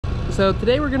So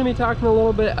today we're going to be talking a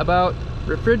little bit about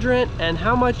refrigerant and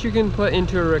how much you can put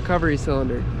into a recovery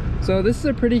cylinder. So this is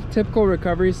a pretty typical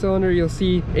recovery cylinder you'll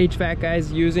see HVAC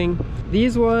guys using.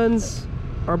 These ones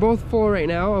are both full right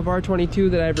now of R22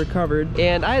 that I've recovered,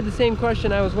 and I had the same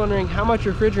question. I was wondering how much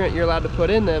refrigerant you're allowed to put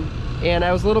in them, and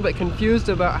I was a little bit confused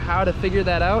about how to figure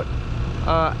that out.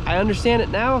 I understand it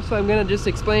now, so I'm going to just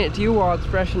explain it to you while it's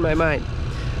fresh in my mind.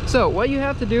 So what you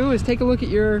have to do is take a look at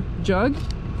your jug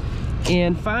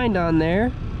and find on there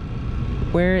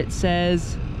where it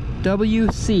says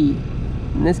WC.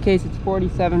 In this case it's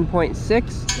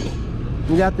 47.6.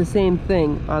 We got the same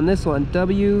thing on this one,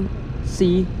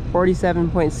 WC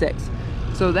 47.6.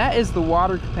 So that is the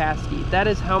water capacity. That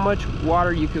is how much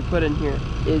water you could put in here,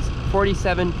 is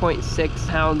 47.6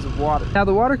 pounds of water. Now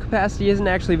the water capacity isn't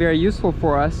actually very useful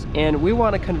for us, and we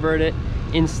want to convert it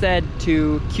instead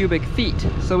to cubic feet.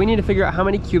 So we need to figure out how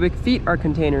many cubic feet our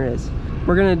container is.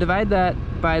 We're going to divide that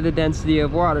by the density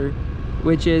of water,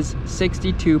 which is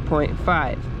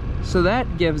 62.5. So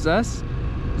that gives us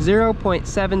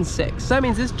 0.76. So that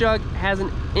means this jug has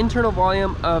an internal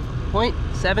volume of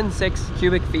 0.76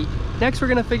 cubic feet. Next, we're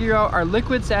going to figure out our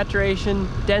liquid saturation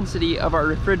density of our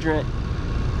refrigerant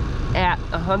at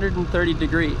 130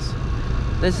 degrees.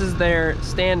 This is their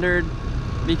standard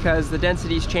because the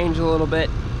densities change a little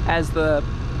bit as the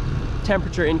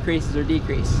temperature increases or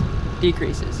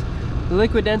decreases. The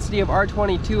liquid density of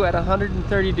R22 at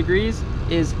 130 degrees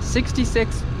is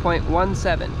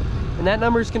 66.17. And that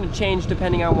number is going to change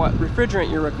depending on what refrigerant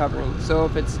you're recovering. So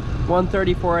if it's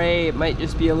 134A, it might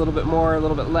just be a little bit more, a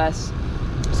little bit less.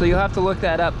 So you'll have to look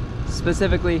that up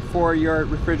specifically for your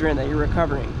refrigerant that you're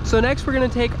recovering. So next we're going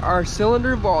to take our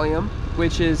cylinder volume,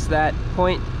 which is that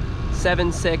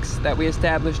 0.76 that we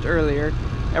established earlier,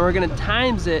 and we're going to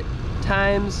times it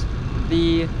times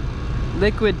the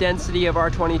liquid density of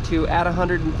R22 at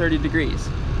 130 degrees,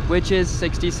 which is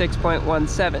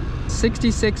 66.17.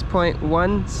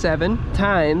 66.17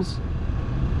 times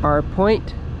our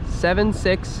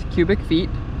 0.76 cubic feet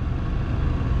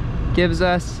gives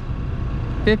us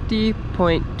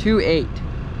 50.28.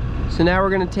 So now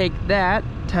we're going to take that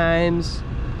times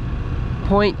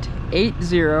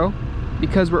 0.80,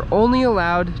 because we're only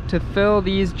allowed to fill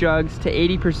these jugs to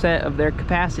 80% of their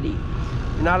capacity.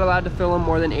 You're not allowed to fill them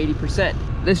more than 80%.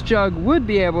 This jug would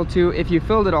be able to, if you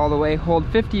filled it all the way, hold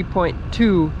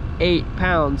 50.28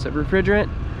 pounds of refrigerant,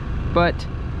 but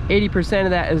 80%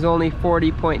 of that is only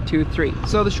 40.23.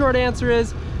 So the short answer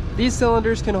is these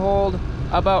cylinders can hold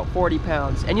about 40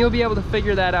 pounds, and you'll be able to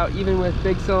figure that out even with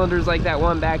big cylinders like that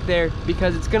one back there,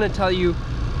 because it's going to tell you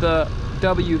the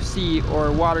WC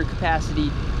or water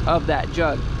capacity of that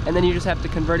jug, and then you just have to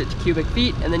convert it to cubic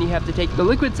feet, and then you have to take the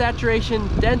liquid saturation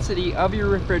density of your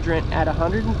refrigerant at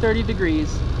 130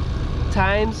 degrees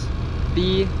times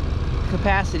the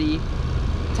capacity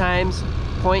times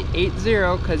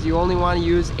 0.80, because you only want to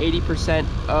use 80%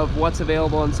 of what's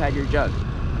available inside your jug.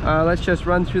 Let's just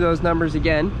run through those numbers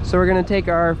again. So we're going to take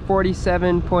our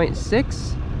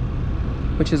 47.6,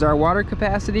 which is our water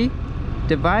capacity,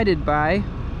 divided by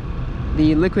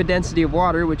the liquid density of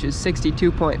water, which is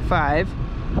 62.5,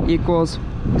 equals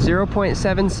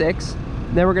 0.76.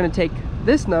 Then we're going to take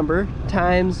this number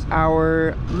times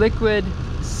our liquid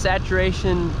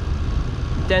saturation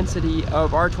density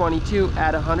of R22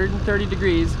 at 130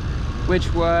 degrees,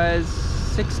 which was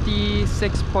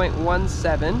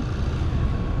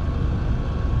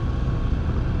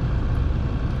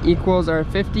 66.17, equals our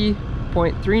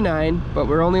 50.39, but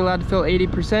we're only allowed to fill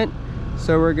 80%,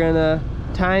 so we're going to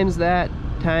times that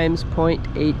times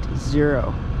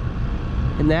 0.80,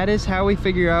 and that is how we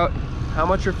figure out how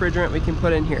much refrigerant we can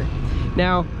put in here.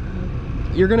 Now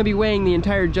you're going to be weighing the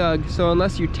entire jug, so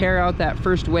unless you tear out that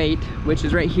first weight, which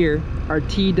is right here, our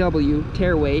TW,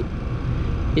 tear weight,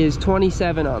 is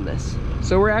 27 on this.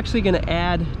 So we're actually going to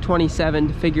add 27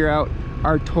 to figure out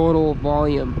our total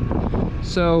volume.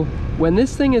 So when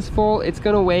this thing is full, it's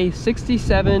going to weigh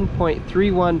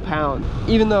 67.31 pounds.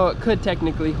 Even though it could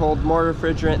technically hold more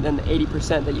refrigerant than the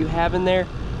 80% that you have in there,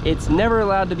 it's never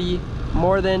allowed to be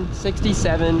more than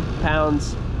 67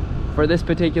 pounds for this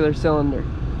particular cylinder.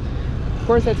 Of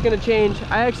course, that's going to change.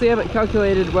 I actually haven't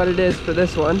calculated what it is for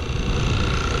this one.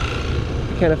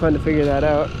 Kind of fun to figure that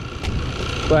out,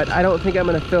 but I don't think I'm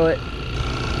going to fill it.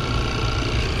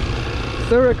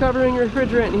 Still recovering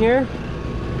refrigerant here.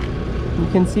 You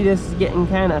can see this is getting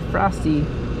kind of frosty.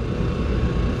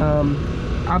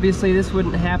 Obviously this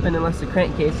wouldn't happen unless the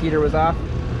crankcase heater was off,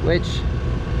 which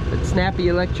the snappy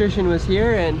electrician was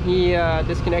here and he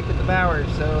disconnected the power,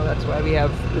 so that's why we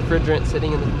have refrigerant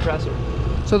sitting in the compressor.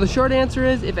 So the short answer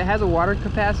is, if it has a water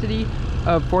capacity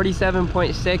of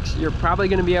 47.6, you're probably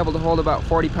going to be able to hold about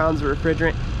 40 pounds of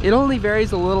refrigerant. It only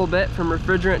varies a little bit from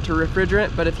refrigerant to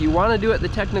refrigerant, but if you want to do it the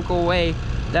technical way,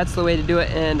 that's the way to do it.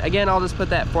 And again, I'll just put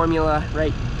that formula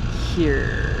right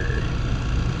here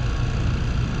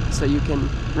so you can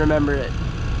remember it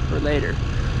for later.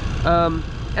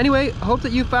 Anyway, hope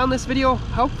that you found this video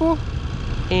helpful,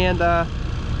 and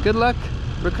good luck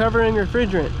recovering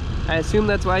refrigerant. I assume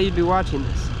that's why you'd be watching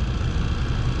this,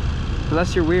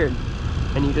 unless you're weird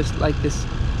and you just like this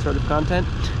sort of content.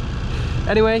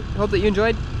 Anyway, hope that you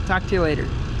enjoyed. Talk to you later.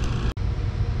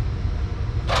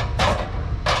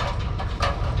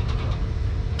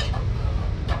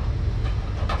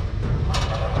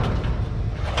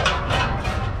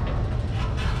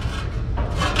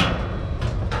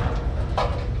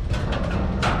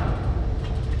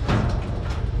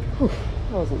 Whew,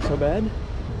 that wasn't so bad.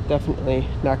 Definitely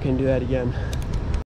not going to do that again.